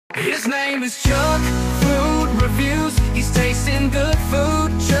His name is Chuck Food Reviews. He's tasting good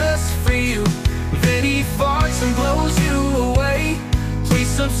food just for you. Then he farts and blows you away. Please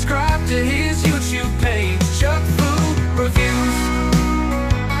subscribe to his YouTube page, Chuck Food Reviews.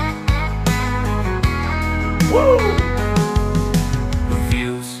 Woo!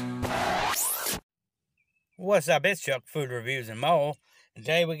 Reviews. What's up? It's Chuck Food Reviews and more. And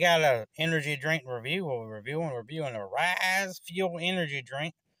today we got an energy drink review. We're reviewing a Ryse Fuel energy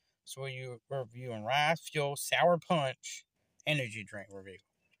drink. So we're reviewing Ryse Fuel Sour Punch energy drink review.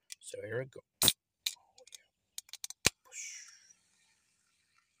 So here we go.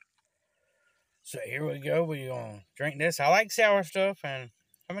 So here we go. We're going to drink this. I like sour stuff, and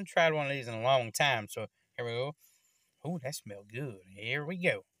I haven't tried one of these in a long time. So here we go. Oh, that smells good. Here we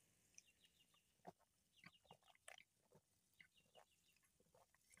go.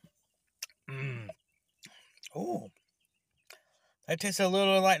 Oh, that tastes a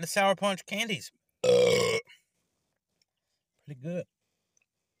little like the Sour Punch candies. Pretty good.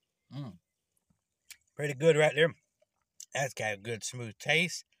 Pretty good right there. That's got a good smooth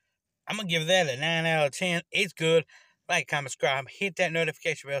taste. I'm going to give that a 9 out of 10. It's good. Like, comment, subscribe, hit that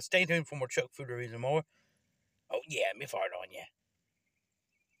notification bell. Stay tuned for more Chuck Food Reviews and more. Oh, yeah, me fart on ya.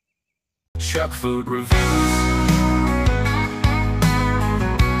 Chuck Food Reviews.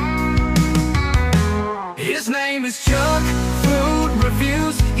 His name is Chuck Food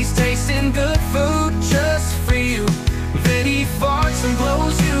Reviews. He's tasting good food just for you. Then he farts and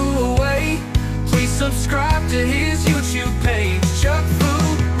blows you away. Please subscribe to his